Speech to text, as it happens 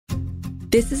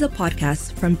This is a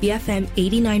podcast from BFM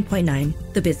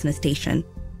 89.9, the business station.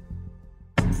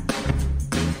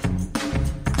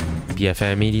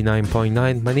 BFM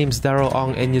 89.9, my name's Daryl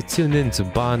Ong and you're tuned in to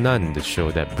Bar None, the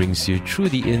show that brings you through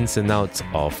the ins and outs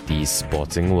of the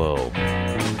sporting world.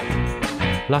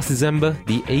 Last December,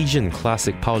 the Asian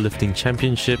Classic Powerlifting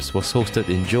Championships was hosted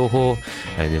in Johor,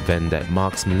 an event that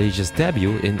marks Malaysia's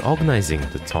debut in organising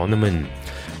the tournament.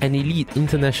 An elite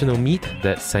international meet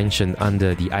that's sanctioned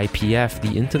under the IPF,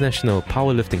 the International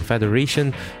Powerlifting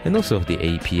Federation, and also the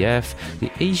APF,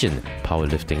 the Asian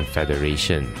Powerlifting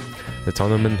Federation. The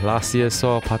tournament last year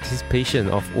saw participation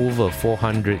of over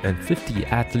 450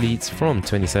 athletes from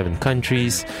 27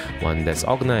 countries, one that's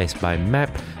organised by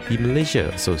MAP, the Malaysia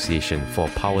Association for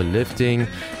Powerlifting.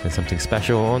 And something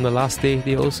special, on the last day,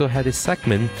 they also had a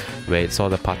segment where it saw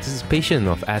the participation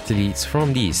of athletes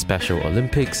from the Special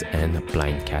Olympics and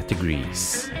blind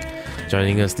categories.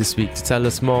 Joining us this week to tell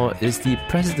us more is the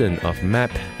president of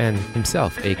MAP and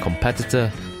himself a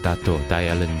competitor, Dato'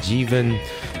 Dayalan Jeevan.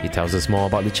 He tells us more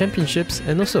about the championships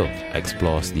and also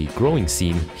explores the growing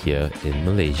scene here in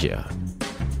Malaysia.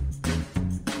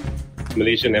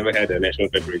 Malaysia never had a national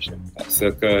federation.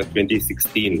 Circa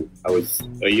 2016, I was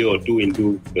a year or two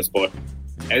into the sport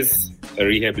as a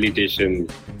rehabilitation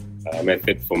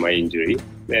method for my injury.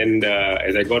 And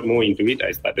as I got more into it,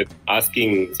 I started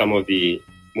asking some of the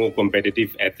more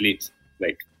competitive athletes,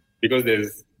 because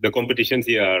the competitions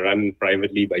here are run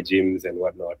privately by gyms and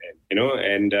whatnot,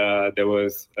 and there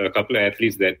was a couple of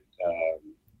athletes that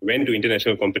went to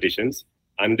international competitions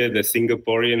under the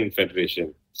Singaporean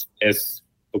Federation as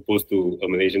opposed to a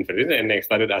Malaysian Federation, and I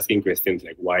started asking questions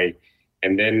like why,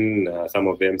 and then some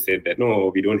of them said that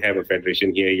no, we don't have a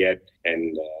federation here yet,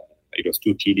 and it was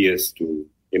too tedious to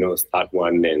start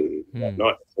one and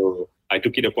whatnot. So I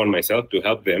took it upon myself to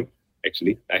help them.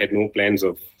 Actually, I had no plans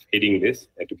of heading this.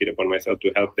 I took it upon myself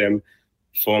to help them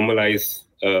formalize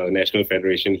a national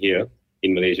federation here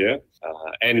in Malaysia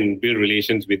and build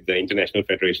relations with the international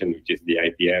federation, which is the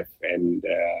IPF. And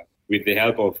with the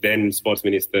help of then Sports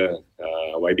Minister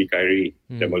YB Khairi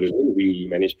Jamaluddin, we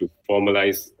managed to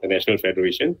formalize a national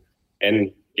federation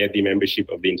and get the membership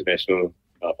of the International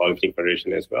Powerlifting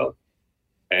Federation as well.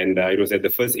 And it was at the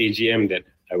first AGM that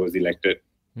I was elected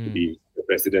to be the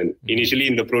president. Initially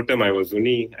in the pro term, I was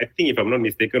only, I think if I'm not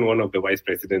mistaken, one of the vice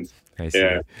presidents. I see.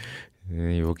 Yeah.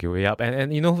 You work your way up,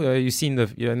 and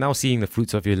you're now seeing the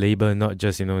fruits of your labor, not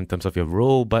just in terms of your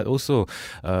role, but also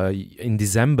in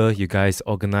December you guys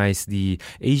organized the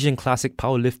Asian Classic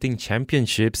Powerlifting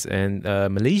Championships, and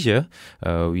Malaysia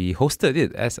we hosted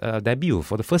it as a debut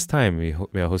for the first time.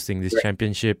 We are hosting this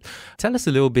championship. Tell us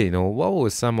a little bit, what were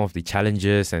some of the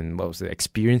challenges and what was the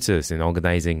experiences in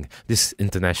organizing this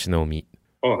international meet?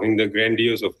 In the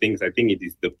grandiose of things, I think it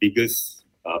is the biggest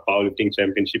powerlifting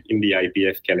championship in the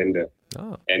IPF calendar.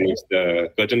 And it's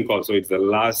the curtain call, so it's the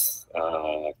last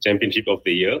championship of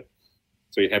the year.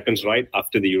 So it happens right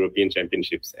after the European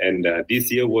Championships. And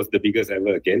this year was the biggest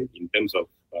ever again in terms of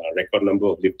record number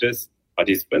of lifters,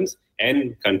 participants,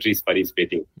 and countries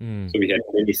participating. So we had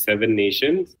 27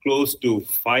 nations, close to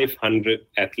 500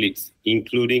 athletes,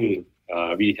 including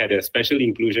we had a special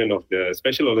inclusion of the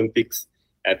Special Olympics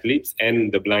athletes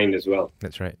and the blind as well.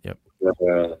 That's right, yep.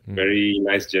 Very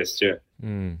nice gesture.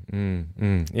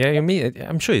 Yeah,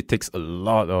 I'm sure it takes a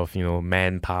lot of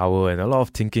manpower and a lot of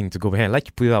thinking to go behind. Like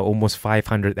you put out almost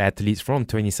 500 athletes from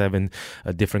 27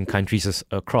 different countries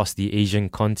across the Asian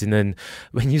continent.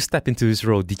 When you step into this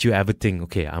role, did you ever think,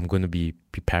 okay, I'm going to be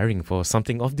preparing for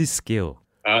something of this scale?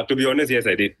 To be honest, yes,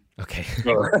 I did. Okay.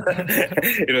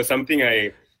 It was something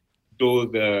I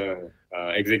told the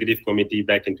executive committee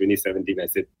back in 2017. I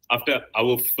said, after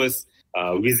our first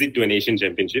visit to an Asian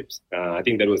Championships, I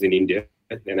think that was in India,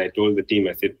 and I told the team,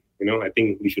 I said, I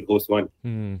think we should host one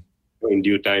in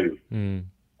due time. And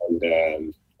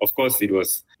of course, it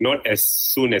was not as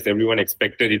soon as everyone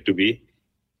expected it to be,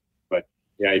 but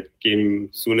yeah, it came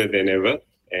sooner than ever,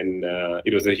 and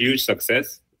it was a huge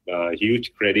success.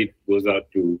 Huge credit goes out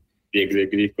to the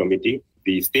executive committee,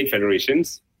 the state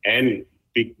federations, and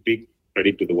big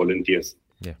credit to the volunteers.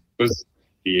 Yeah, because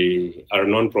we are a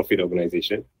non-profit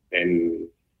organization. And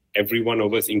every one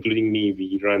of us, including me,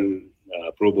 we run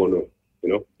pro bono.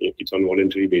 It's on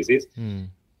voluntary basis.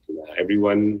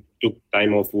 Everyone took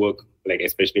time off work,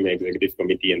 especially my executive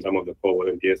committee and some of the core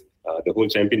volunteers. The whole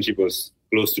championship was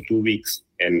close to 2 weeks,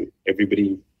 and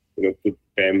everybody put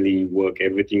family, work,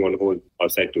 everything on hold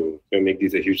outside to make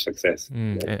this a huge success.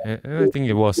 And I think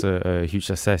it was a huge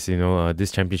success.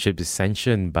 This championship is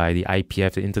sanctioned by the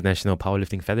IPF, the International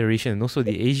Powerlifting Federation, and also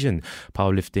the Asian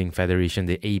Powerlifting Federation,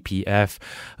 the APF.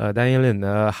 Daniel Lin,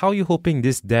 how are you hoping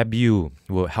this debut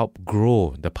will help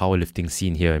grow the powerlifting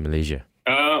scene here in Malaysia?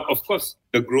 Of course,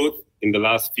 the growth in the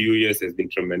last few years has been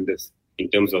tremendous in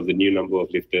terms of the new number of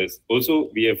lifters. Also,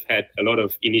 we have had a lot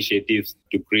of initiatives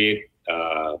to create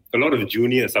a lot of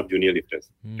junior, sub-junior lifters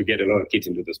to get a lot of kids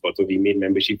into the sport. So we made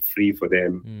membership free for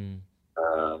them.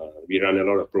 We run a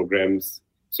lot of programs.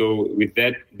 So with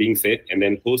that being said, and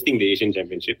then hosting the Asian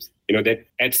Championships, that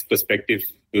adds perspective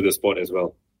to the sport as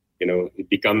well. It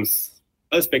becomes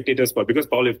a spectator sport because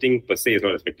powerlifting per se is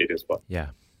not a spectator sport. Yeah.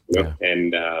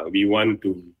 And we want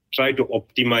to try to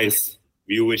optimize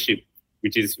viewership,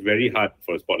 which is very hard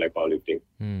for a sport like powerlifting.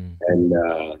 And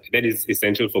that is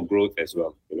essential for growth as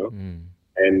well,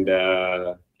 And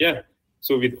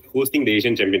so with hosting the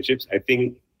Asian Championships, I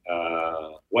think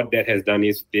what that has done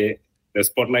is the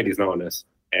spotlight is now on us.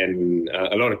 And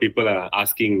a lot of people are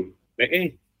asking, like,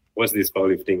 hey, what's this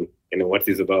powerlifting? What's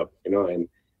this about? And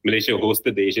Malaysia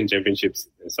hosted the Asian Championships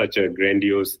in such a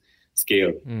grandiose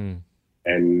scale.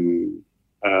 And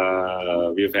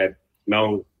we've had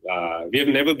now, we have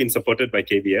never been supported by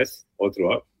KBS all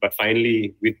throughout, but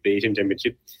finally with the Asian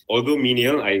Championship, although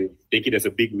menial, I take it as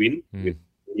a big win with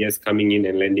KBS coming in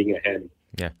and lending a hand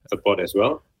support as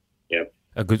well. Yeah.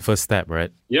 A good first step, right?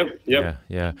 Yep.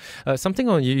 Yeah. Something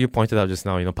on you pointed out just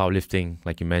now, powerlifting,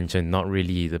 like you mentioned, not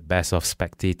really the best of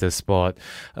spectator sport.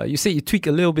 You say you tweak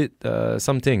a little bit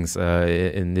some things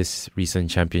in this recent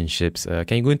championships.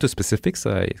 Can you go into specifics,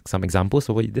 some examples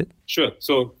of what you did? Sure.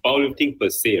 So powerlifting per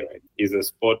se, right, is a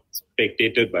sport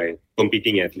spectated by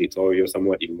competing athletes, or you're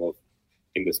somewhat involved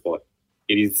in the sport.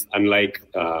 It is unlike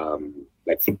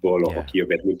like football or hockey or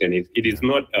badminton. It is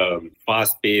not a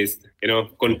fast-paced,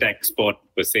 contact sport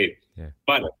per se.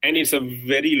 And it's a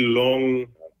very long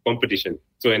competition.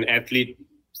 So an athlete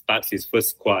starts his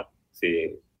first squat,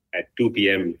 say, at 2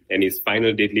 p.m. and his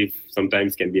final deadlift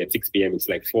sometimes can be at 6 p.m. It's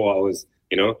like 4 hours,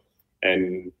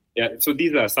 And so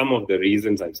these are some of the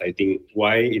reasons I'm citing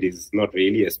why it is not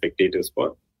really a spectator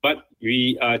sport. But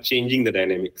we are changing the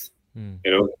dynamics.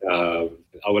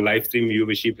 Our live stream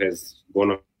viewership has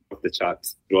gone off the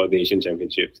charts throughout the Asian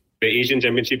Championships. The Asian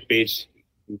Championship page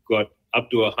got up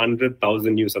to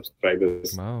 100,000 new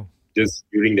subscribers just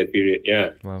during that period.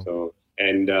 Yeah. Wow. So,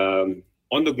 and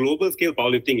on the global scale,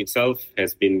 powerlifting itself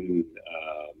has been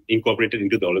incorporated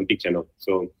into the Olympic channel.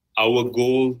 So our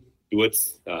goal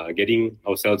towards getting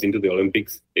ourselves into the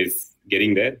Olympics is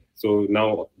getting there. So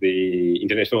now the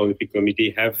International Olympic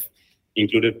Committee have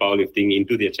included powerlifting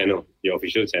into their channel, their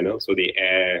official channel. So they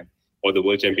air all the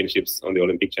World Championships on the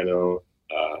Olympic channel,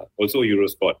 also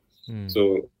Eurosport.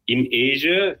 So in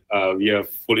Asia, we are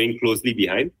following closely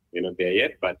behind. We're not there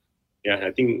yet, but I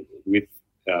think with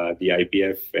the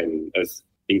IPF and us,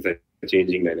 things are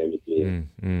changing dynamically.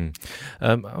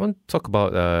 I want to talk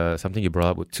about something you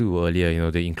brought up too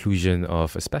earlier, the inclusion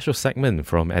of a special segment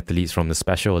from athletes from the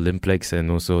Special Olympics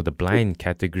and also the blind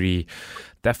category.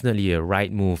 Definitely a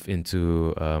right move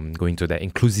into going to that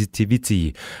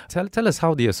inclusivity. Tell us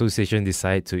how the association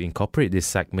decided to incorporate this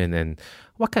segment and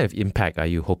what kind of impact are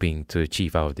you hoping to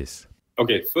achieve out of this?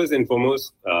 Okay, first and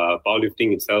foremost,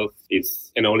 powerlifting itself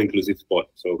is an all-inclusive sport.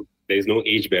 So there is no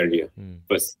age barrier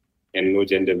first and no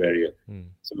gender barrier.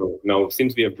 So now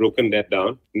since we have broken that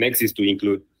down, next is to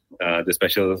include the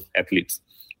special athletes,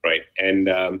 right? And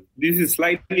this is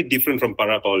slightly different from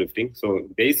para-powerlifting. So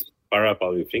there is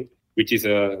para-powerlifting, which is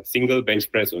a single bench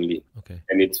press only. Okay.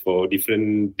 And it's for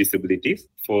different disabilities.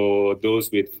 For those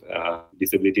with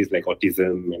disabilities like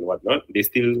autism and whatnot, they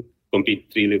still compete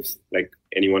 3 lifts like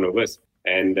any one of us.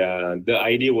 And the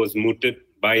idea was mooted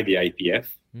by the IPF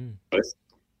first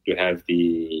to have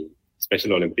the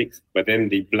Special Olympics. But then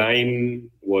the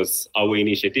blind was our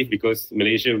initiative because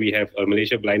Malaysia, we have a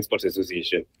Malaysia Blind Sports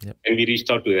Association. And we reached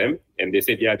out to them and they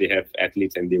said, they have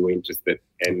athletes and they were interested.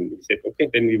 And we said, okay,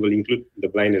 then we will include the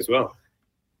blind as well.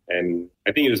 And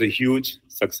I think it was a huge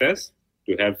success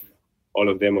to have all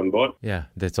of them on board. Yeah,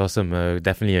 that's awesome.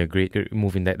 Definitely a great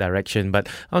move in that direction. But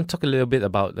I want to talk a little bit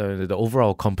about the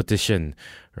overall competition,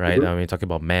 right? We're talking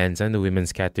about men's and the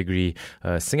women's category.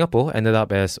 Singapore ended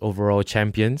up as overall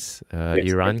champions.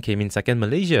 Iran came in second.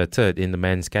 Malaysia third in the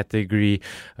men's category.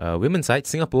 Women's side,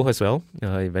 Singapore as well.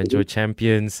 Eventual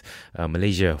champions.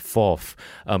 Malaysia fourth.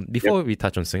 Before we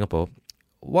touch on Singapore,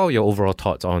 what are your overall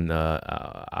thoughts on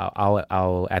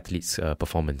our athletes'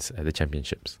 performance at the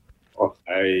championships?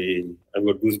 I've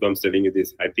got goosebumps telling you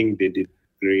this. I think they did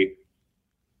great.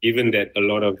 Given that a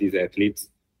lot of these athletes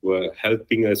were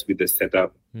helping us with the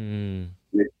setup,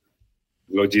 with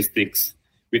logistics,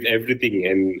 with everything.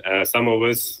 And some of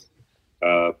us,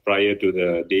 prior to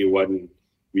the day one,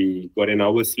 we got an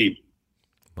hour's sleep.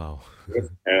 Wow.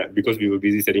 Because we were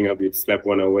busy setting up, we slept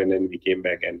 1 hour and then we came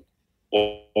back. And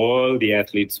all the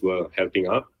athletes were helping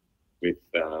out with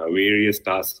various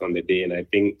tasks on the day. And I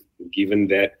think given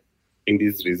that, I think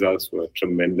these results were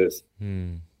tremendous.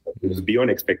 It was beyond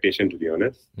expectation, to be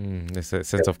honest. There's a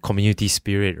sense of community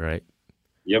spirit, right?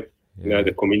 Yep. Yeah,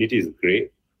 the community is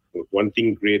great. One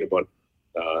thing great about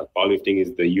powerlifting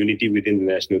is the unity within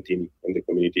the national team and the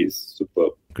community is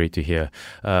superb. Great to hear.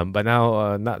 But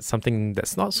now, not something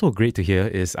that's not so great to hear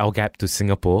is our gap to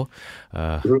Singapore,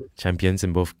 champions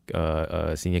in both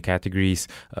senior categories.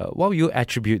 What will you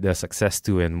attribute their success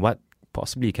to, and what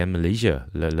possibly can Malaysia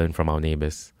learn from our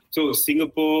neighbours? So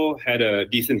Singapore had a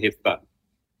decent head start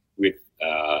with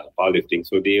powerlifting.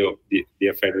 So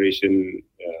their federation,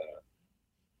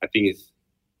 I think, is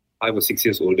 5 or 6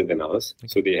 years older than ours. Okay.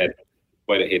 So they had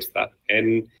quite a head start.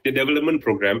 And the development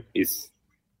program is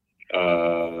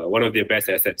one of their best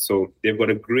assets. So they've got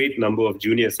a great number of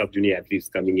junior, sub-junior athletes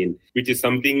coming in, which is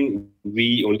something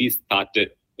we only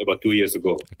started about 2 years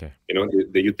ago. Okay.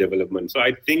 The youth development. So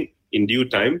I think in due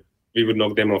time, we would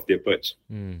knock them off their perch.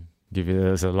 Give it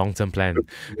as a long-term plan.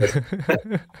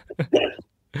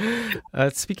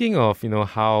 Speaking of,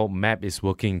 how MAP is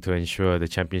working to ensure the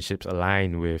championships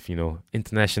align with,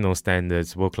 international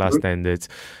standards, world-class standards,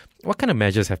 what kind of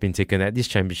measures have been taken at these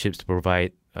championships to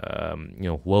provide,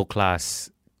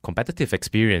 world-class competitive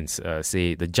experience?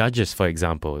 Say the judges, for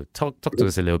example. Talk to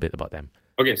us a little bit about them.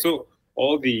 Okay, so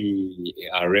all the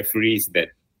referees that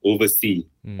oversee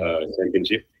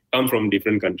championship come from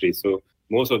different countries. So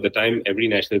most of the time, every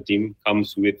national team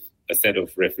comes with a set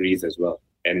of referees as well.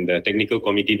 And the technical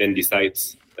committee then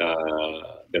decides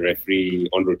the referee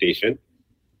on rotation.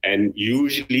 And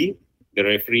usually, the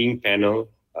refereeing panel,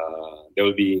 there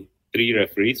will be 3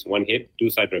 referees, 1 head, 2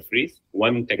 side referees,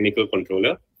 1 technical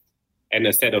controller, and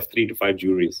a set of 3 to 5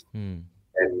 juries. And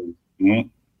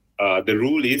the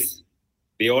rule is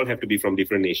they all have to be from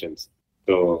different nations.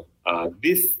 So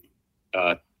this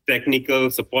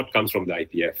technical support comes from the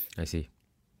IPF. I see.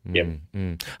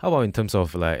 How about in terms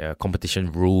of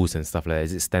competition rules and stuff like that?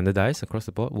 Is it standardized across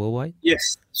the board worldwide?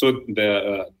 Yes. So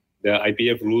the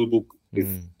IPF rule book is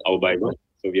our Bible.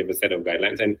 So we have a set of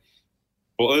guidelines. And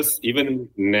for us, even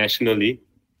nationally,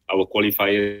 our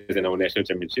qualifiers and our national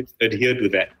championships adhere to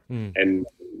that. And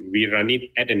we run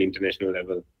it at an international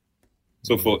level.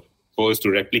 So for us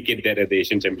to replicate that at the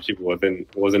Asian Championship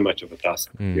wasn't much of a task,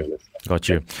 to be honest. Got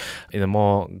you. In a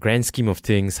more grand scheme of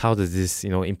things, how does this,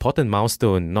 important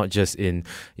milestone, not just in,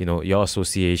 your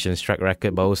association's track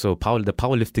record, but also the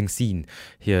powerlifting scene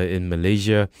here in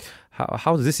Malaysia,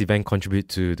 how does this event contribute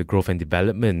to the growth and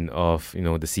development of,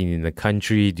 the scene in the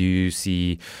country? Do you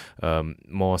see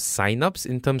more sign-ups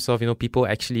in terms of, people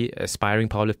actually aspiring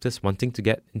powerlifters wanting to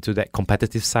get into that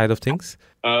competitive side of things?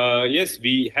 Yes,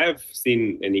 we have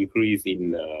seen an increase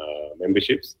in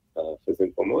memberships, first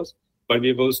and foremost. But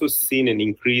we've also seen an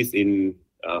increase in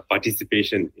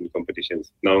participation in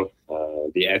competitions. Now,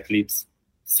 the athletes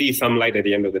see some light at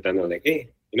the end of the tunnel, like, hey,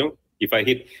 if I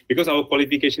hit, because our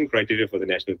qualification criteria for the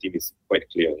national team is quite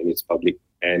clear and it's public,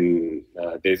 and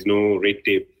there's no red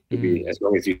tape to be, as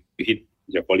long as you hit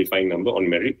your qualifying number on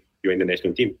merit, you're in the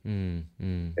national team.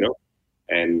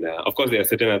 And of course, there are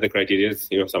certain other criteria,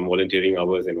 some volunteering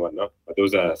hours and whatnot, but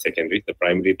those are secondary. The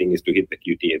primary thing is to hit the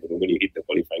QT. At the moment you hit the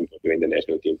qualifying, you're in the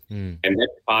national team. And that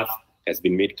path has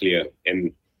been made clear.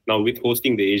 And now with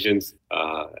hosting the Asians,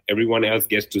 everyone else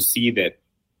gets to see that,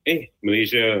 hey,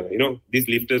 Malaysia, these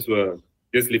lifters were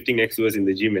just lifting next to us in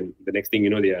the gym, and the next thing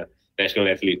they are national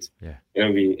athletes. Yeah.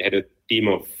 We had a team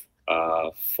of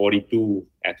 42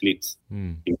 athletes.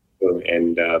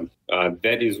 And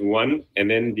that is one. And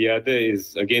then the other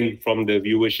is, again, from the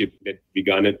viewership that we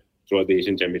garnered throughout the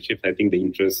Asian Championships, I think the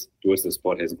interest towards the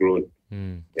sport has grown.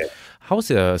 Yeah. How's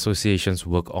the associations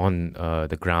work on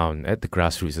the ground, at the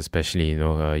grassroots especially?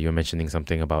 You're mentioning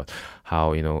something about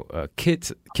how,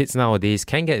 kids nowadays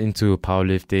can get into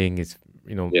powerlifting. It's,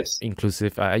 yes,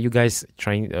 inclusive. Are you guys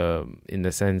trying, in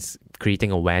a sense,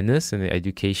 creating awareness and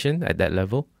education at that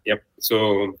level? Yep.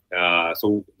 So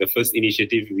the first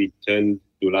initiative we turned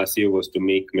to last year was to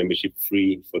make membership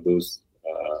free for those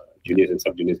juniors and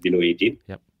sub-juniors below 18.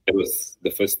 Yep. That was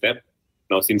the first step.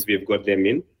 Now, since we've got them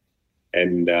in,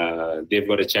 and they've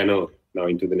got a channel now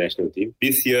into the national team.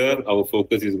 This year, our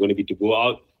focus is going to be to go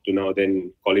out to now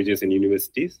then colleges and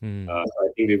universities. So I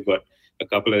think we've got a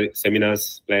couple of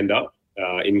seminars planned out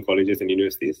in colleges and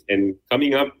universities. And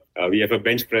coming up, we have a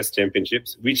bench press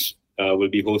championships, which will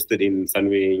be hosted in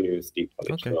Sunway University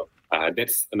College. Okay. So,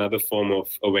 that's another form of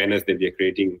awareness that we are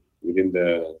creating within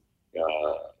the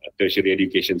tertiary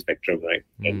education spectrum, right?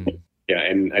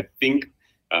 And I think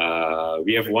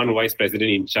we have one vice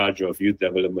president in charge of youth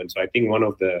development. So I think one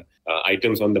of the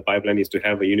items on the pipeline is to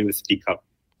have a university cup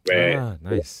where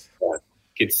nice.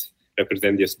 Kids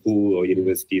represent their school or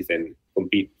universities and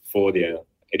compete for their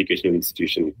educational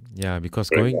institution. Yeah, because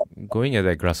going at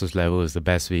that grassroots level is the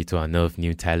best way to unearth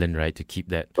new talent, right? To keep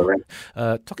that. Correct.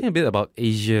 Talking a bit about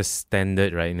Asia's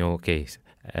standard, right?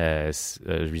 As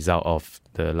a result of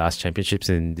the last championships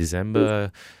in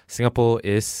December, Singapore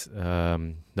is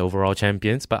the overall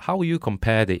champions. But how will you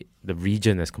compare the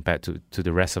region as compared to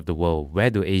the rest of the world? Where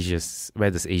does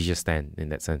Asia stand in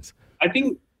that sense? I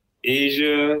think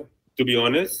Asia, to be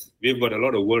honest, we've got a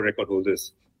lot of world record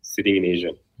holders sitting in Asia.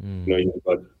 You've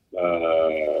got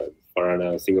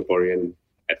Farhana, Singaporean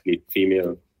athlete,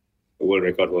 female world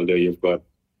record holder. You've got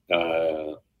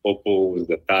Oppo, who's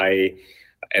the Thai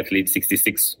athlete,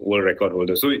 66 world record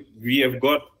holder. So we have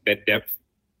got that depth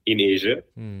in Asia.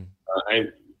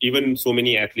 And even so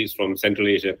many athletes from Central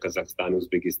Asia, Kazakhstan,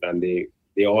 Uzbekistan,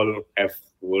 they all have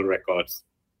world records.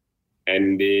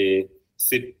 And they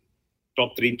sit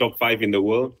top 3, top 5 in the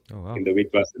world in the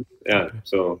weight classes. Yeah, okay.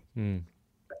 So I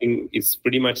think it's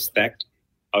pretty much stacked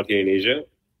out here in Asia.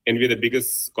 And we're the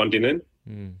biggest continent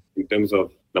in terms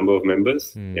of number of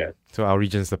members. Yeah. So our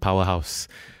region's the powerhouse.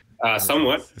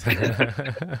 Somewhat.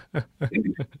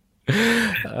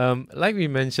 Like we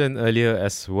mentioned earlier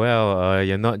as well,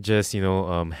 you're not just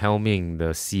helming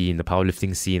the scene, the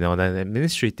powerlifting scene on an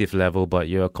administrative level, but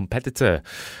you're a competitor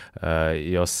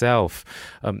yourself.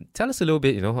 Tell us a little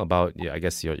bit, about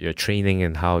your training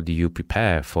and how do you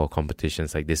prepare for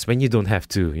competitions like this when you don't have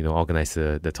to, organize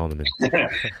the tournament.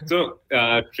 So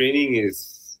training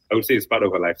is, I would say, it's part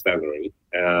of a lifestyle already.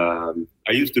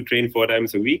 I used to train 4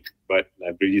 times a week, but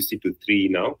I've reduced it to 3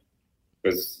 now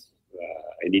because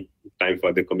I need time for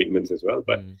other commitments as well.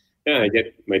 But I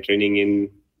get my training in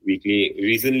weekly.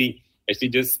 Recently, actually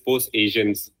just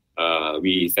post-Asians,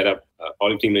 we set up,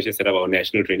 Powerlifting Malaysia set up our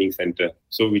national training center,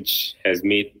 so which has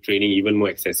made training even more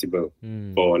accessible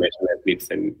for national athletes.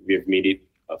 And we have made it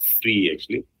free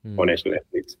actually for national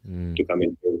athletes to come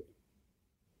and train.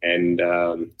 And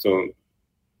so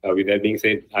with that being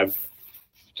said,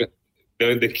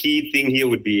 the key thing here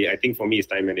would be, I think for me, is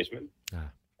time management.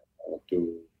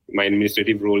 To my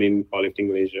administrative role in Powerlifting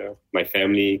Malaysia, my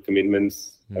family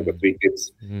commitments. I've got 3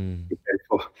 kids,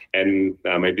 and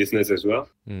my business as well.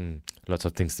 Lots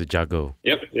of things to juggle.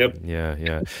 Yep.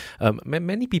 Yeah.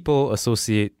 Many people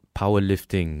associate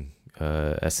powerlifting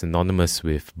as synonymous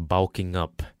with bulking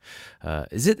up.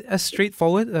 Is it as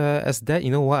straightforward as that?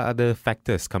 What other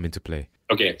factors come into play?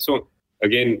 Okay, so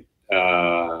again,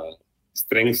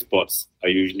 strength sports are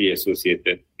usually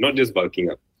associated, not just bulking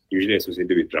up, usually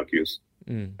associated with drug use.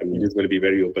 I'm just going to be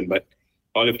very open, but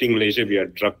Powerlifting Malaysia, we are a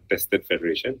drug-tested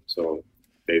federation. So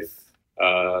there's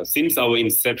since our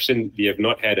inception, we have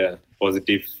not had a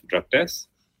positive drug test,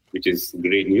 which is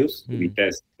great news. We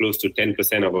test close to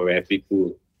 10% of our athlete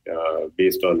pool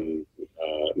based on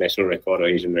national record or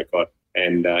Asian record.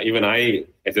 And even I,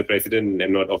 as a president,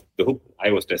 am not off the hook.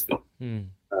 I was tested.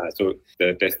 So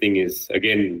the testing is,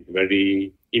 again,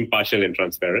 very impartial and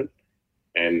transparent.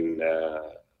 And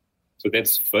so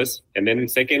that's first. And then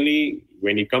secondly,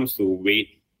 when it comes to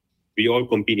weight, we all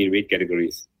compete in weight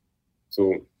categories.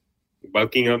 So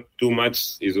bulking up too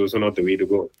much is also not the way to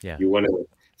go. Yeah. You want to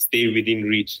stay within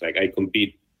reach. Like I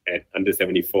compete at under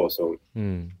 74. So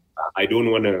I don't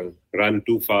want to run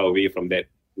too far away from that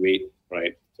weight,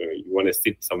 right? So you want to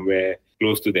sit somewhere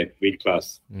close to that weight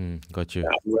class. Got you.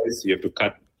 Otherwise, you have to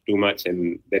cut too much,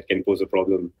 and that can pose a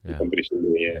problem in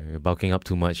competition. You're bulking up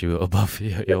too much, you're above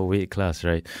your weight class,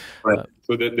 right?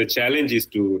 So the challenge is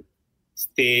to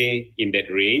stay in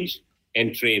that range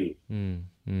and train.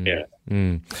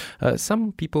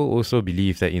 Some people also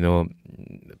believe that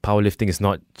powerlifting is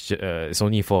not it's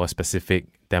only for a specific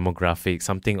demographic,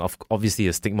 something of obviously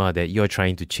a stigma that you're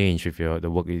trying to change with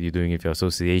the work that you're doing with your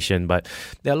association. But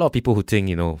there are a lot of people who think,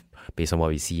 based on what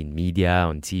we see in media,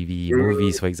 on TV,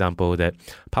 movies, for example, that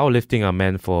powerlifting are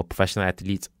meant for professional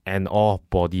athletes and or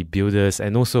bodybuilders,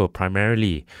 and also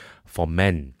primarily for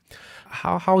men.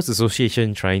 How is the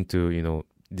association trying to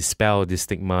dispel this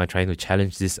stigma, trying to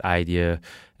challenge this idea,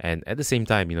 and at the same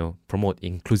time, promote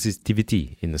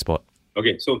inclusivity in the sport?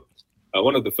 Okay, so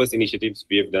one of the first initiatives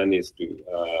we have done is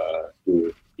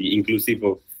to be inclusive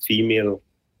of female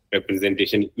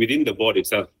representation within the board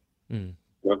itself.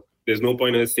 There's no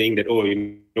point in us saying that,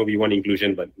 we want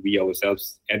inclusion, but we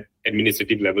ourselves at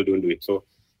administrative level don't do it. So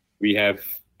we have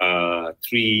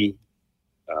 3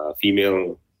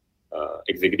 female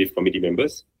executive committee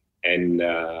members, and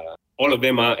all of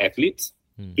them are athletes.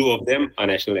 2 of them are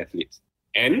national athletes,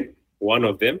 and one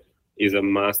of them is a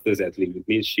masters athlete, which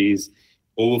means she's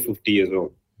over 50 years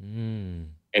old and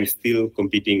still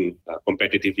competing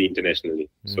competitively internationally.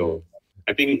 So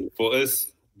I think for us,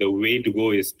 the way to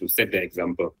go is to set the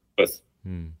example first,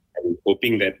 and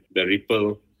hoping that the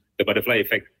butterfly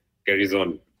effect carries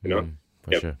on.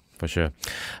 For sure.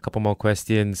 A couple more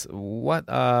questions. What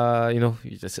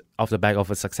just off the back of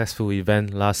a successful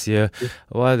event last year,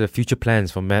 what are the future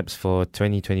plans for MAPS for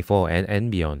 2024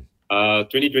 and beyond?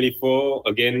 2024,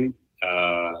 again,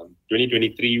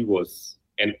 2023 was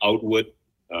an outward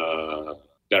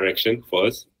direction for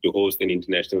us to host an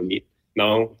international meet.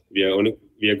 Now we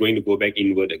are going to go back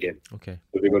inward again. Okay.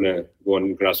 So we're going to go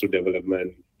on grassroots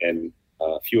development and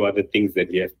a few other things that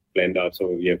we have planned out. So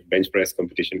we have bench press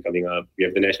competition coming up. We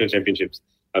have the national championships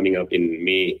coming up in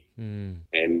May.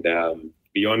 And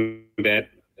beyond that,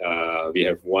 we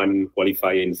have one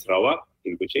qualifier in Sarawak,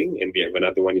 in Kuching, and we have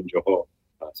another one in Johor.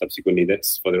 Subsequently,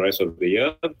 that's for the rest of the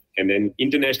year. And then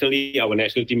internationally, our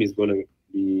national team is going to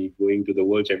be going to the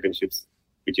World Championships,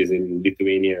 which is in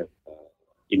Lithuania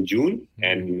in June,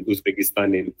 and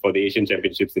Uzbekistan for the Asian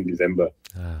Championships in December.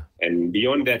 And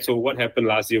beyond that, so what happened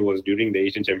last year was during the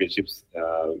Asian Championships,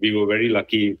 we were very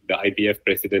lucky. The IPF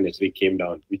president actually came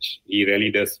down, which he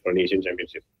rarely does for an Asian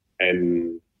Championship.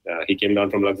 And he came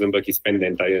down from Luxembourg. He spent the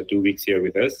entire 2 weeks here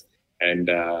with us. And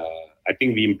I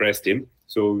think we impressed him.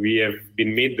 So we have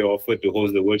been made the offer to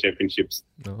host the World Championships.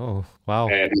 Oh, wow.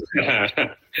 And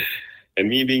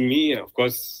me being me, of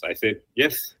course, I said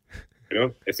yes.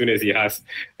 As soon as he asked.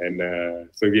 And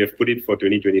so we have put it for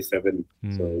 2027.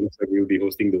 So we'll be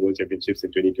hosting the World Championships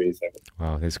in 2027.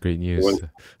 Wow, that's great news.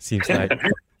 Seems like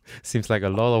a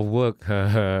lot of work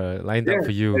lined up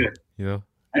for you.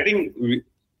 I think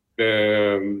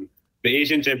the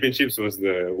Asian Championships was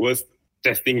the worst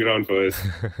testing ground for us.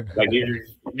 Like if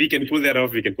we can pull that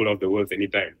off, we can pull off the Worlds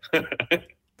anytime.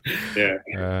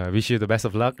 Wish you the best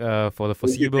of luck for the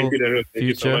foreseeable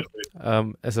future.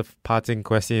 As a parting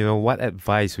question, what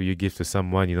advice would you give to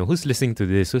someone who's listening to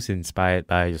this, who's inspired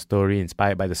by your story,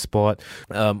 inspired by the sport?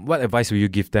 What advice would you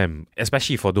give them,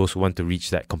 especially for those who want to reach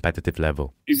that competitive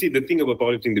level? You see, the thing about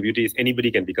powerlifting, the beauty is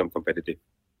anybody can become competitive.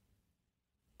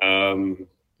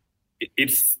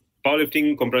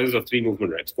 Powerlifting comprises of 3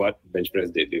 movements, right? Squat, bench press,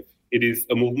 deadlift. It is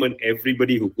a movement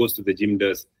everybody who goes to the gym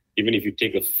does. Even if you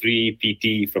take a free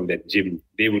PT from that gym,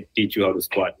 they would teach you how to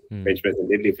squat, bench press, and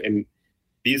deadlift. And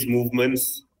these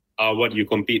movements are what you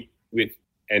compete with.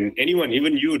 And anyone,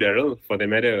 even you, Daryl, for that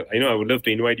matter, I would love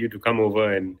to invite you to come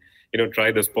over and,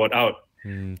 try the sport out.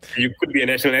 You could be a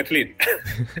national athlete,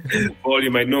 for all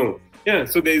you might know. Yeah,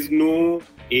 so there's no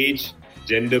age,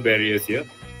 gender barriers here.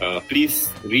 Please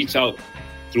reach out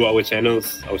through our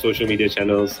channels, our social media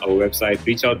channels, our website.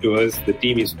 Reach out to us. The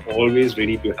team is always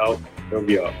ready to help.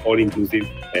 We are all inclusive,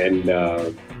 and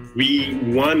we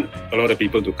want a lot of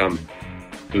people to come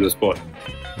to the sport.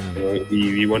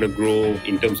 We want to grow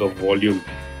in terms of volume,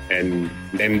 and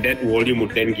then that volume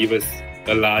would then give us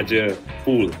a larger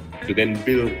pool to then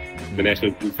build the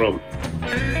national team from.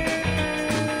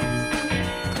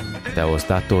 That was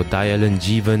Dato' Dayalan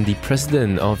Jeevan, the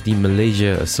president of the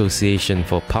Malaysia Association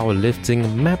for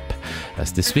Powerlifting, MAP,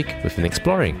 as this week we've been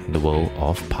exploring the world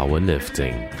of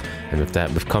powerlifting. And with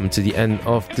that, we've come to the end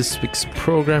of this week's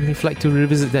program. If you'd like to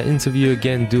revisit that interview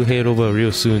again, do head over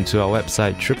real soon to our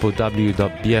website,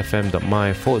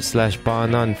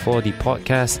 www.bfm.my/Banan for the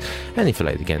podcast. And if you'd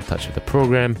like to get in touch with the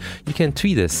program, you can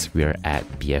tweet us. We are at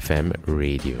BFM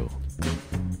Radio.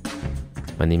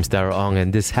 My name's Darryl Ong,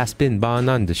 and this has been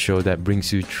Banan, the show that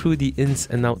brings you through the ins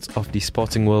and outs of the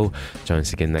sporting world. Join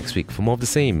us again next week for more of the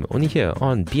same, only here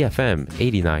on BFM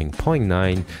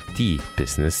 89.9, the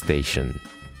business station.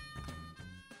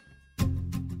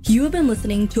 You have been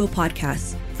listening to a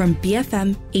podcast from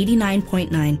BFM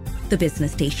 89.9, the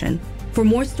business station. For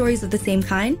more stories of the same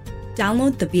kind,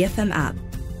 download the BFM app.